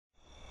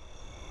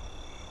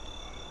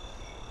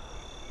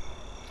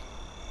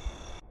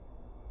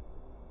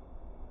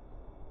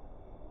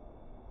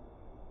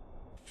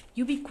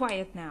You be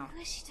quiet now.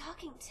 Who is she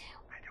talking to?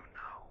 I don't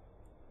know.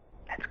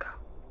 Let's go.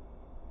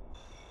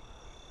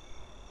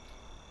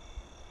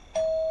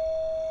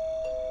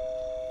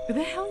 Who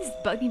the hell is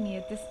bugging me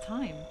at this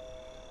time?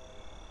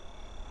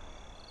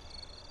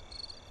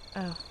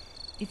 Oh,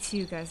 it's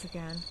you guys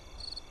again.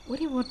 What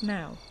do you want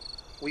now?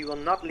 We will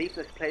not leave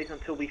this place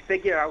until we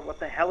figure out what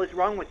the hell is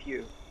wrong with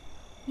you.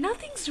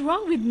 Nothing's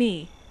wrong with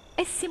me.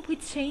 I simply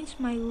changed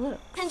my look.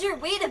 And your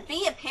way to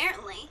be,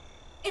 apparently.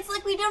 It's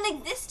like we don't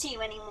exist to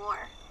you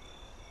anymore.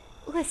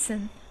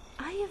 Listen,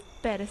 I have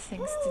better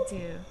things to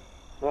do.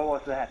 What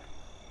was that?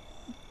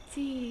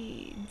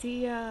 The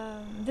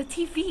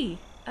TV.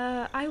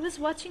 I was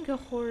watching a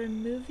horror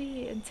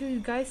movie until you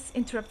guys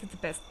interrupted the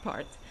best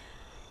part.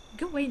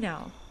 Go away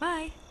now.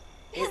 Bye.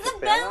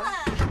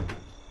 Isabella!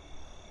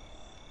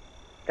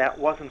 That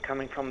wasn't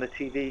coming from the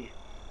TV.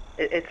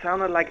 It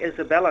sounded like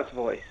Isabella's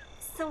voice.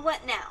 So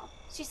what now?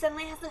 She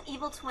suddenly has an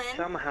evil twin?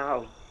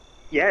 Somehow.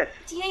 Yes.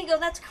 Diego,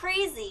 that's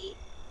crazy.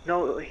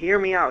 No, hear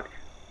me out.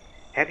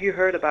 Have you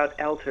heard about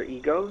alter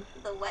egos?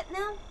 The what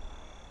now?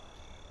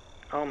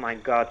 Oh my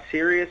god,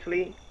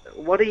 seriously?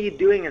 What are you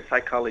doing in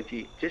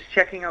psychology? Just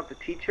checking out the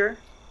teacher?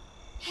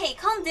 Hey,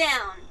 calm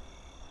down.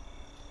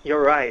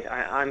 You're right,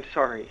 I'm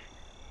sorry.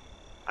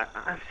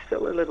 I'm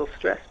still a little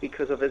stressed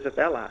because of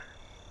Isabella.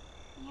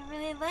 You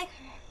really like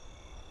her,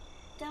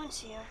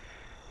 don't you?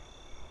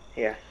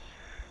 Yes.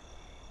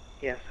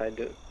 Yes, I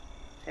do.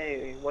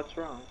 Hey, what's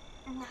wrong?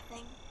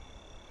 Nothing.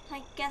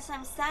 I guess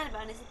I'm sad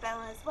about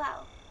Isabella as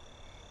well.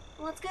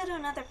 Let's go to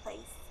another place,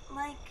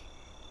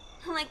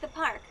 like the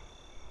park,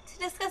 to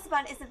discuss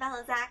about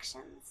Isabella's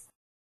actions.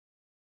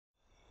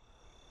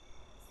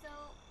 So,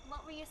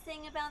 what were you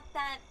saying about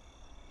that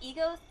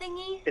ego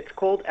thingy? It's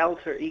called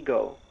alter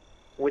ego,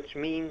 which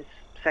means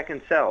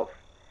second self.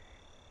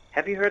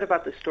 Have you heard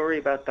about the story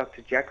about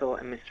Dr. Jekyll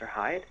and Mr.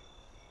 Hyde?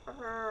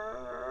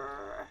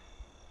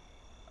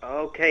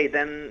 Okay,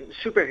 then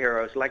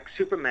superheroes like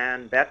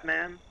Superman,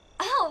 Batman.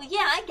 Oh,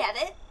 yeah, I get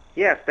it.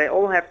 Yes, they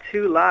all have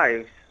two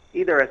lives,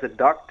 either as a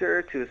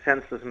doctor to a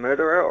senseless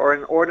murderer or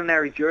an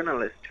ordinary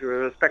journalist to a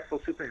respectful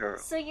superhero.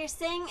 So you're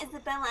saying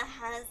Isabella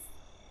has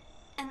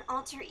an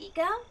alter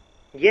ego?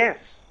 Yes.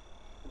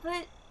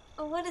 But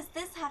what does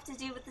this have to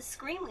do with the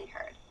scream we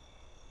heard?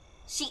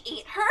 She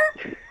ate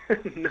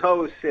her?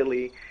 No,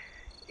 silly.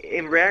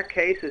 In rare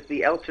cases,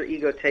 the alter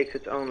ego takes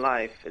its own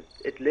life.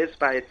 It lives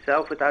by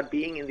itself without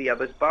being in the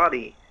other's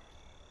body.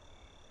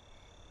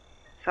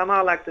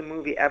 Somehow like the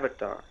movie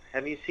Avatar.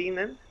 Have you seen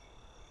it?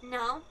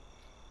 No.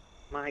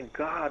 My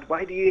god,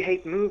 why do you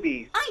hate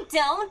movies? I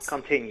don't!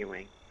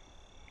 Continuing.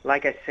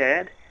 Like I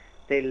said,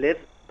 they live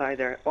by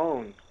their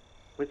own,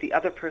 with the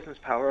other person's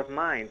power of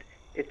mind.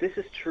 If this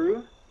is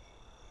true,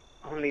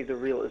 only the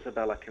real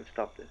Isabella can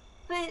stop this.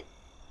 But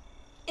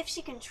if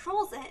she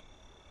controls it,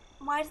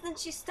 why doesn't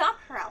she stop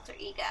her alter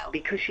ego?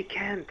 Because she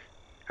can't.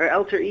 Her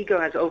alter ego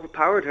has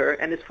overpowered her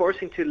and is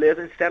forcing to live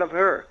instead of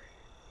her.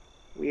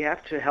 We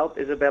have to help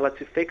Isabella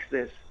to fix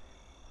this.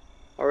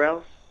 Or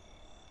else,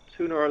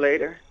 sooner or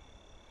later,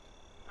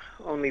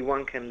 only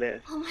one can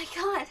live. Oh my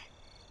god.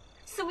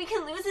 So we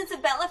can lose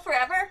Isabella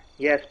forever?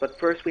 Yes, but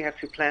first we have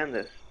to plan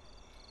this.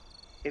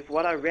 If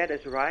what I read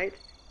is right,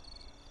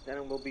 then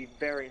it will be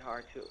very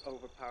hard to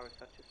overpower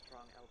such a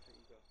strong alter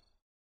ego.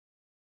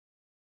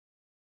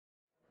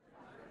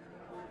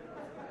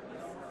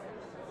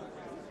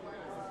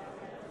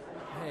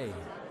 Hey,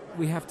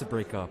 we have to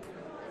break up.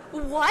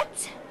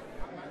 What?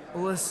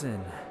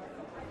 Listen,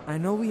 I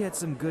know we had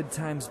some good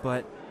times,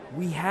 but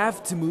we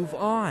have to move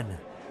on,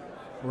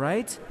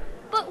 right?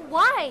 But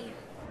why?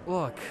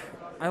 Look,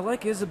 I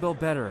like Isabel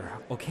better,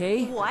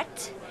 okay?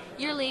 What?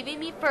 You're leaving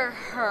me for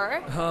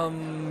her?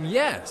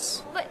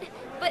 Yes.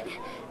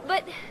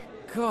 But...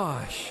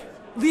 Gosh,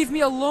 leave me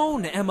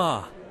alone,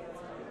 Emma!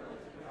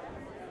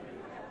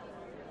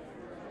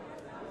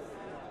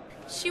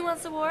 She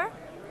wants a war?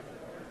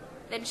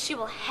 Then she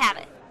will have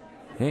it.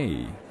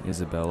 Hey,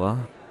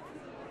 Isabella.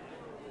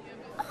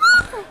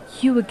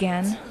 You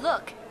again.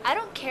 Look, I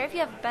don't care if you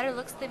have better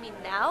looks than me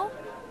now,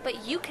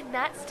 but you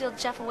cannot steal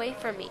Jeff away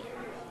from me.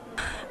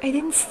 I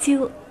didn't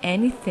steal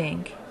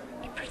anything.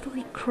 He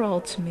brutally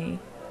crawled to me.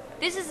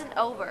 This isn't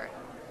over.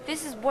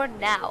 This is war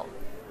now.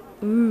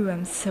 Ooh,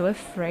 I'm so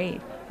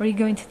afraid. What are you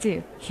going to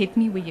do? Hit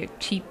me with your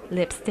cheap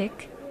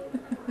lipstick?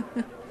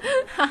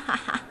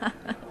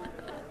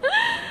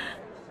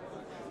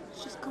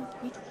 She's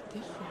completely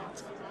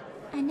different.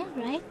 I know,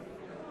 right?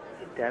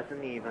 It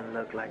doesn't even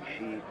look like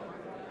she's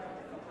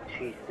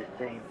the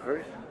same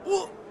person.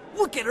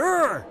 Look at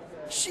her!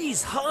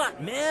 She's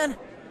hot, man!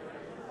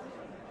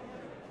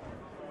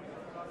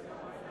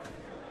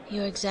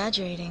 You're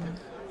exaggerating,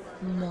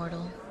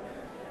 mortal.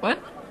 What?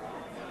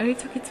 Are you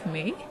talking to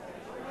me?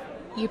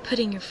 You're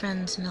putting your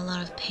friends in a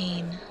lot of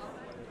pain,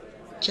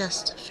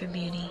 just for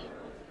beauty.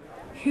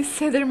 You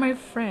said they're my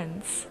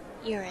friends.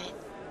 You're right.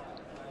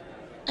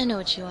 I know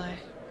what you are.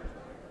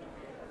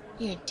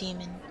 You're a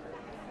demon.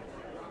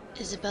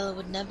 Isabella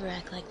would never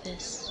act like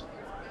this.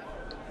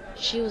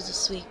 She was a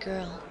sweet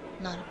girl,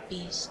 not a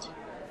beast.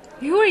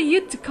 Who are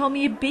you to call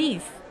me a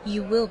beast?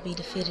 You will be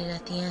defeated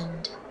at the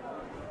end,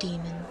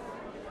 demon.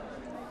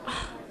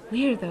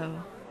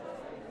 Weirdo.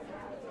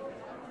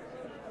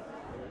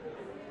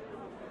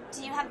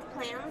 Do you have the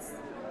plans?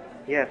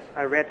 Yes,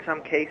 I read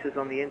some cases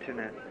on the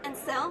internet. And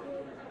so?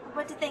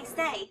 What did they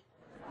say?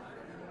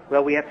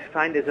 Well, we have to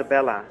find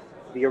Isabella,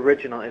 the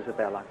original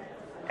Isabella,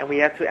 and we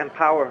have to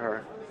empower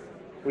her.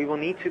 We will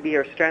need to be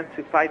her strength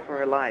to fight for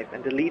her life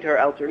and delete her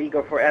alter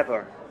ego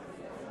forever.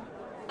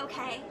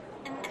 Okay,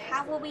 and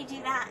how will we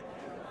do that?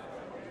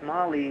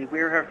 Molly,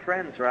 we're her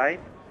friends, right?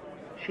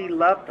 She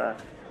loved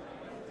us.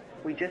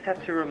 We just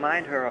have to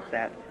remind her of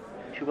that.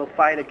 She will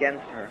fight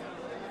against her.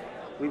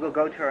 We will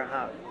go to her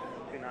house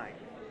tonight.